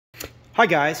Hi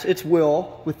guys, it's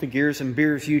Will with the Gears and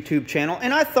Beers YouTube channel,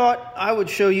 and I thought I would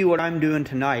show you what I'm doing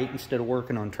tonight instead of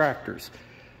working on tractors.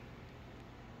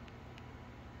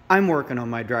 I'm working on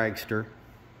my dragster.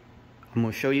 I'm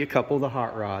going to show you a couple of the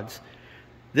hot rods.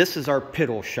 This is our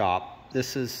piddle shop.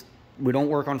 We don't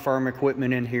work on farm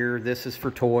equipment in here. This is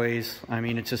for toys. I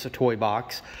mean, it's just a toy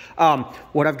box.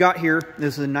 What I've got here,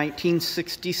 this is a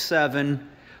 1967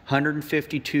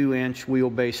 152-inch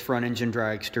wheelbase front engine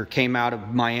dragster. Came out of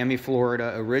Miami,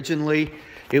 Florida originally.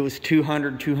 It was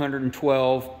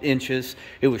 212 inches.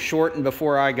 It was shortened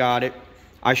before I got it.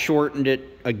 I shortened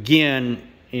it again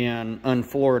and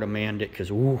un-Florida manned it because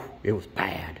it was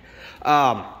bad.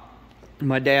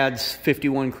 My dad's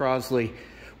 51 Crosley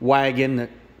wagon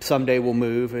that someday will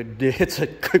move. It's a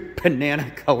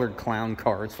banana colored clown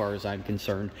car as far as I'm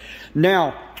concerned.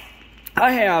 Now,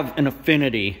 I have an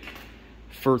affinity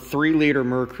for 3-liter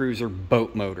Mercruiser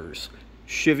boat motors,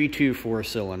 Chevy 2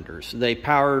 4-cylinders. They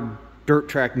powered dirt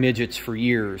track midgets for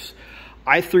years.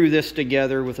 I threw this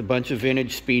together with a bunch of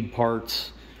vintage speed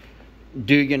parts,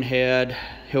 Dugan head,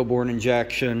 Hilborn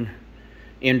injection,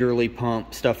 Enderley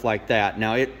pump, stuff like that.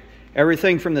 Now,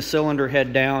 everything from the cylinder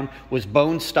head down was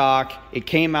bone stock. It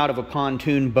came out of a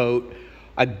pontoon boat.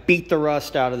 I beat the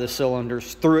rust out of the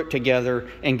cylinders, threw it together,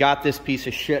 and got this piece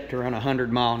of shit to run 100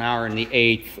 mile an hour in the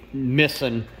 8th,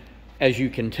 missing, as you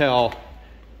can tell,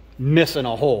 missing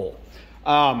a hole.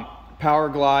 Power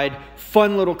glide,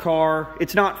 fun little car.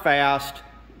 It's not fast.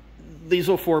 These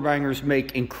little 4-bangers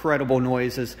make incredible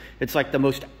noises. It's like the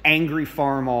most angry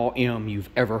Farmall M you've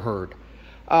ever heard.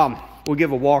 We'll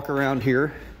give a walk around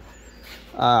here.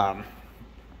 Again,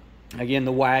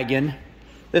 the wagon.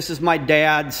 This is my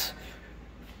dad's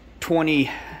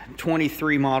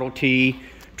 2023 Model T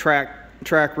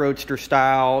track roadster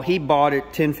style. He bought it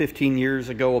 10-15 years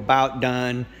ago, about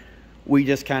done. We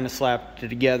just kind of slapped it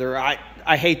together. I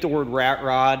hate the word rat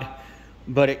rod,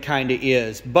 but it kind of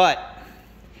is. But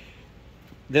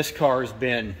this car's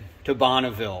been to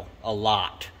Bonneville a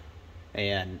lot,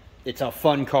 and it's a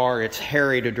fun car. It's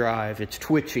hairy to drive. It's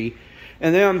twitchy.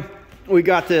 And then we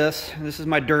got this. This is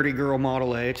my Dirty Girl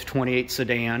Model A. It's 28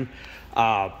 sedan.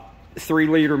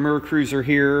 3-liter Mercruiser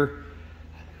here,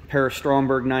 pair of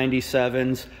Stromberg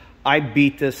 97s. I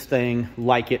beat this thing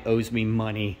like it owes me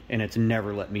money, and it's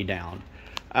never let me down.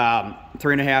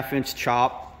 3.5-inch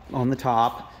chop on the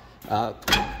top.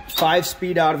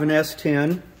 5-speed out of an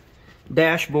S10.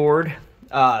 Dashboard.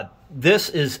 This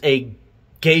is a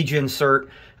gauge insert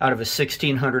out of a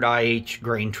 1600 IH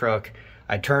grain truck.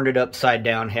 I turned it upside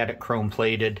down, had it chrome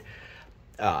plated.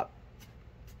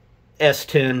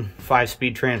 S10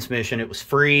 5-speed transmission. It was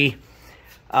free.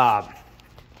 I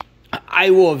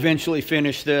will eventually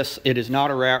finish this. It is not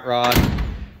a rat rod.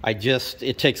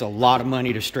 It takes a lot of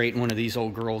money to straighten one of these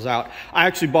old girls out. I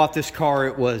actually bought this car.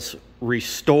 It was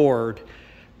restored,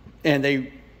 and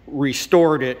they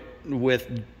restored it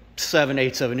with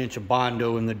 7/8 of an inch of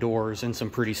Bondo in the doors and some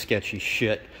pretty sketchy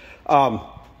shit.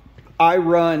 I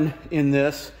run in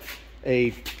this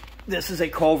is a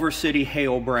Culver City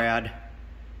Hale-Brad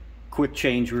quick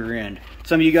change rear end.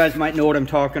 Some of you guys might know what I'm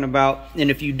talking about, and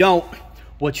if you don't,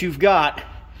 what you've got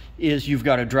is you've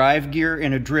got a drive gear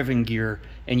and a driven gear,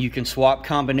 and you can swap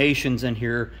combinations in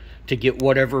here to get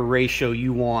whatever ratio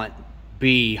you want,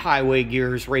 be highway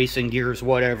gears, racing gears,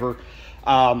 whatever.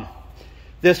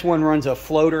 This one runs a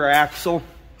floater axle,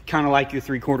 kind of like your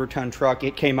 3/4 ton truck.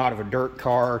 It came out of a dirt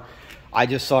car. I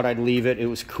just thought I'd leave it. It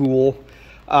was cool.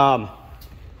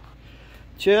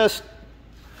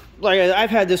 I've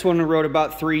had this one on the road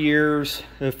about 3 years.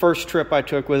 The first trip I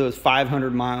took with it was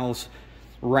 500 miles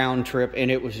round trip, and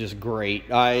it was just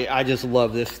great. I just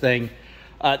love this thing.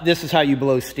 This is how you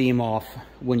blow steam off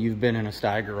when you've been in a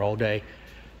Steiger all day,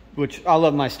 which I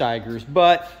love my Steigers,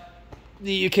 but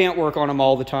you can't work on them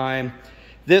all the time.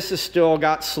 This has still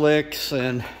got slicks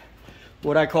and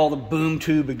what I call the boom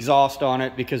tube exhaust on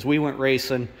it, because we went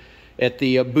racing at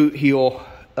the Boot Heel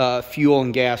fuel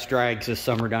and gas drags this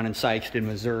summer down in Sikeston,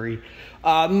 Missouri.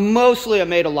 Mostly I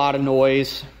made a lot of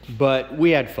noise, but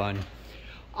we had fun.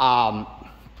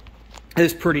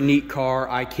 It's a pretty neat car.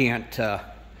 I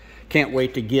can't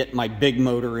wait to get my big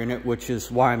motor in it, which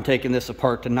is why I'm taking this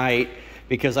apart tonight,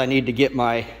 because I need to get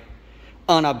my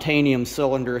unobtainium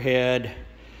cylinder head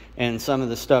and some of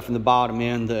the stuff in the bottom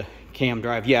end, the cam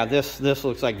drive. Yeah, this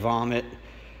looks like vomit.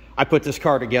 I put this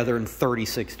car together in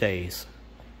 36 days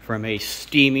from a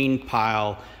steaming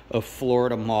pile of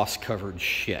Florida moss-covered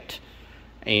shit,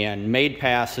 and made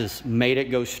passes, made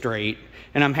it go straight,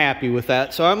 and I'm happy with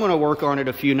that. So I'm going to work on it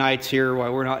a few nights here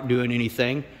while we're not doing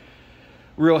anything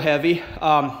real heavy.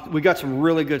 We got some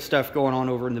really good stuff going on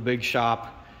over in the big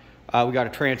shop. We got a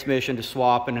transmission to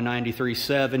swap in a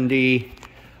 9370.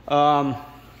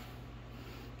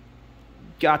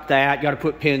 Got that. Got to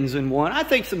put pins in one. I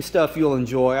think some stuff you'll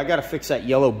enjoy. I got to fix that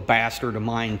yellow bastard of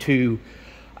mine too.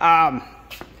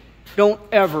 Don't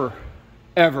ever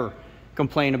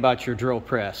complain about your drill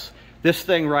press. This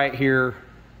thing right here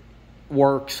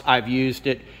works. I've used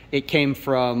it. It came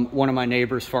from one of my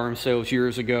neighbor's farm sales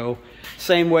years ago.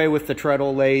 Same way with the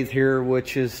treadle lathe here,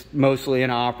 which is mostly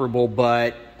inoperable,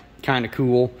 but kind of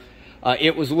cool.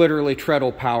 It was literally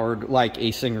treadle powered like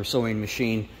a Singer sewing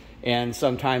machine, and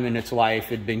sometime in its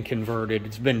life it'd been converted.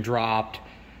 It's been dropped.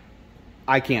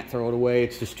 I can't throw it away.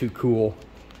 It's just too cool.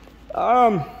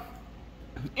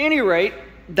 Any rate,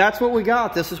 that's what we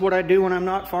got. This is what I do when I'm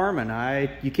not farming.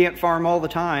 You can't farm all the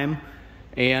time,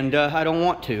 and I don't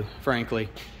want to, frankly.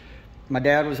 My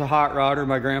dad was a hot rodder.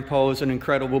 My grandpa was an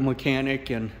incredible mechanic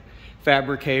and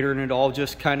fabricator, and it all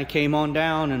just kind of came on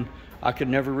down, and I could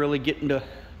never really get into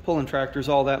pulling tractors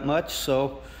all that much,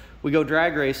 so we go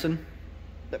drag racing.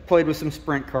 Played with some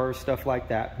sprint cars, stuff like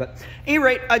that. But at any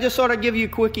rate, I just thought I'd give you a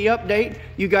quickie update.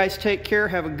 You guys take care,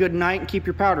 have a good night, and keep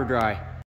your powder dry.